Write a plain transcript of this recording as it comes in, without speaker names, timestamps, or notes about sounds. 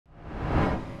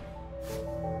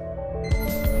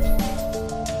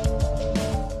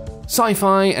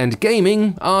Sci-fi and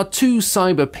gaming are two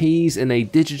cyber peas in a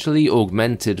digitally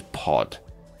augmented pod.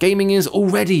 Gaming is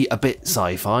already a bit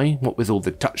sci-fi, what with all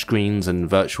the touchscreens and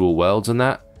virtual worlds and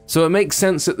that, so it makes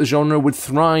sense that the genre would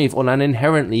thrive on an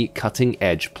inherently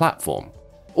cutting-edge platform.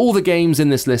 All the games in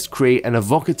this list create an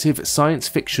evocative science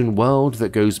fiction world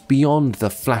that goes beyond the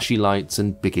flashy lights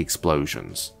and big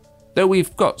explosions. Though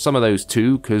we've got some of those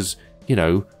too, because, you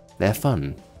know, they're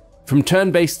fun. From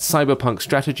turn-based cyberpunk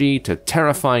strategy to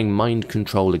terrifying mind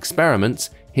control experiments,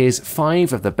 here's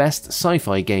 5 of the best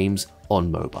sci-fi games on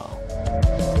mobile.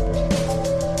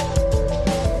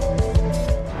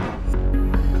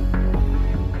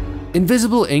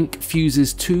 Invisible, Inc.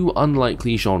 fuses two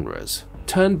unlikely genres,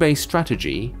 turn-based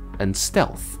strategy and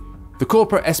stealth. The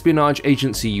corporate espionage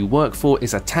agency you work for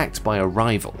is attacked by a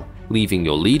rival, leaving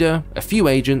your leader, a few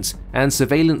agents, and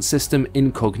surveillance system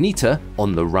Incognita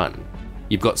on the run.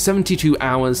 You've got 72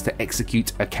 hours to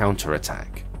execute a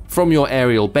counterattack. From your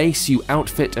aerial base, you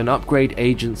outfit and upgrade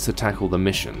agents to tackle the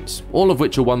missions, all of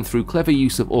which are won through clever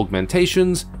use of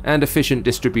augmentations and efficient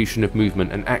distribution of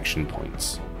movement and action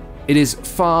points. It is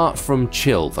far from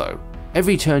chill though.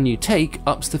 Every turn you take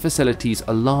ups the facility's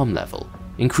alarm level,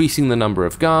 increasing the number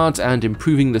of guards and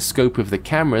improving the scope of the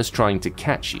cameras trying to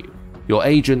catch you. Your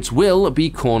agents will be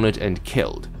cornered and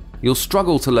killed. You'll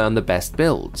struggle to learn the best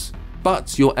builds,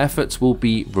 but your efforts will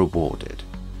be rewarded.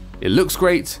 It looks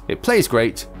great, it plays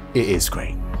great, it is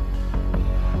great.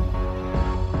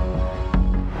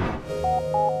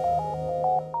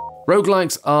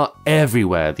 Roguelikes are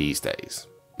everywhere these days,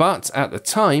 but at the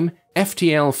time,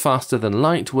 FTL Faster Than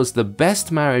Light was the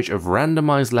best marriage of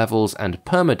randomized levels and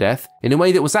permadeath in a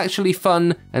way that was actually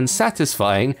fun and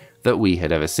satisfying that we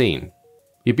had ever seen.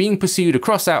 You're being pursued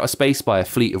across outer space by a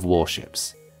fleet of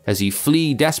warships. As you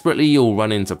flee desperately, you'll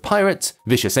run into pirates,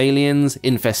 vicious aliens,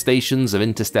 infestations of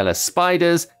interstellar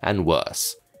spiders, and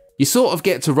worse. You sort of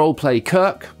get to roleplay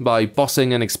Kirk by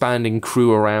bossing and expanding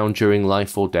crew around during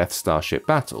life or death starship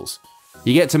battles.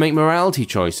 You get to make morality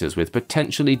choices with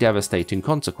potentially devastating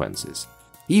consequences.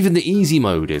 Even the easy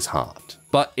mode is hard,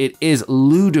 but it is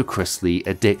ludicrously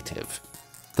addictive.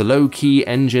 The low-key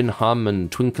engine hum and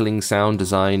twinkling sound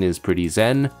design is pretty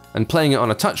zen, and playing it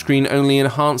on a touchscreen only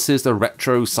enhances the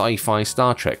retro sci-fi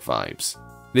Star Trek vibes.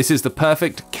 This is the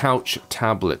perfect couch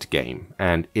tablet game,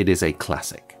 and it is a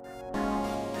classic.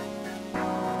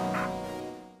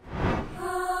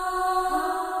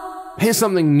 Here's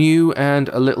something new and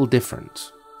a little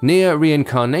different. Nier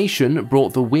Reincarnation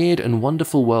brought the weird and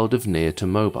wonderful world of Nier to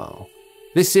mobile.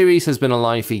 This series has been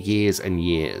alive for years and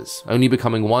years, only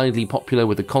becoming widely popular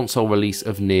with the console release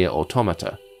of Nier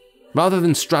Automata. Rather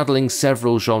than straddling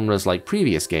several genres like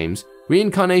previous games,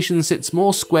 Reincarnation sits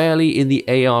more squarely in the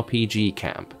ARPG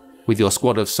camp, with your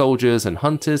squad of soldiers and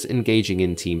hunters engaging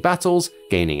in team battles,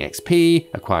 gaining XP,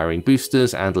 acquiring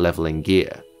boosters, and leveling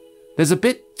gear. There's a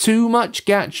bit too much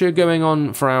gacha going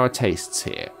on for our tastes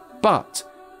here, but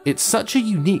it's such a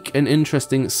unique and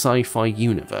interesting sci-fi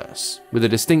universe, with a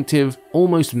distinctive,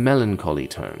 almost melancholy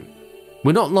tone.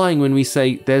 We're not lying when we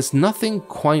say there's nothing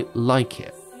quite like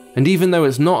it, and even though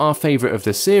it's not our favourite of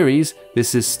the series,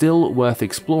 this is still worth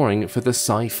exploring for the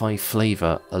sci-fi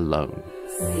flavour alone.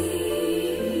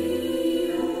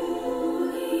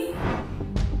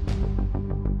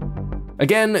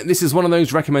 Again, this is one of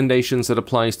those recommendations that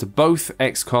applies to both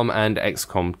XCOM and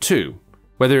XCOM 2.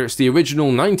 Whether it's the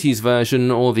original 90s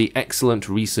version or the excellent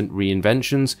recent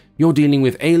reinventions, you're dealing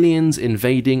with aliens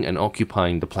invading and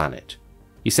occupying the planet.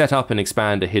 You set up and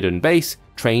expand a hidden base,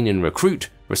 train and recruit,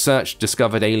 research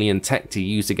discovered alien tech to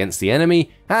use against the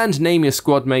enemy, and name your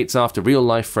squad mates after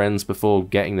real-life friends before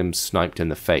getting them sniped in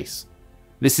the face.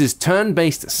 This is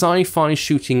turn-based sci-fi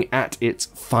shooting at its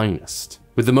finest,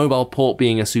 with the mobile port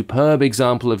being a superb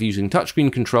example of using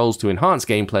touchscreen controls to enhance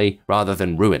gameplay rather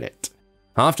than ruin it.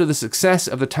 After the success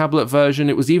of the tablet version,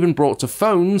 it was even brought to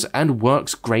phones and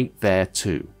works great there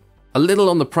too. A little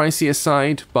on the pricier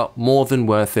side, but more than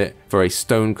worth it for a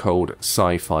stone-cold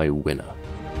sci-fi winner.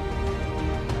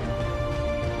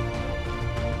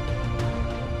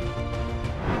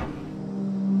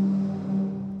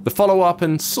 The follow-up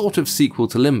and sort of sequel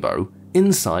to Limbo,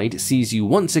 Inside sees you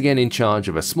once again in charge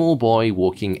of a small boy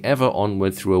walking ever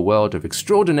onward through a world of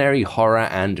extraordinary horror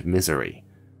and misery.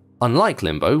 Unlike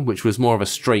Limbo, which was more of a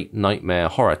straight nightmare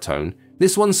horror tone,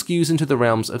 this one skews into the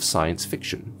realms of science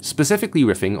fiction, specifically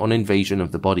riffing on Invasion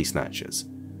of the Body Snatchers.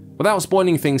 Without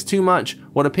spoiling things too much,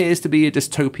 what appears to be a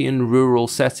dystopian rural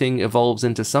setting evolves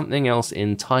into something else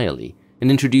entirely,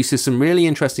 and introduces some really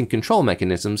interesting control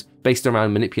mechanisms based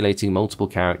around manipulating multiple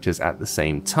characters at the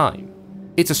same time.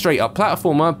 It's a straight-up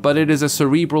platformer, but it is a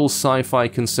cerebral sci-fi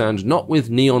concerned not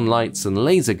with neon lights and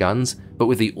laser guns, but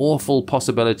with the awful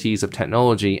possibilities of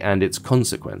technology and its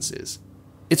consequences.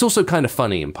 It's also kind of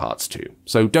funny in parts too,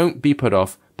 so don't be put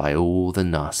off by all the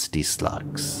nasty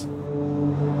slugs.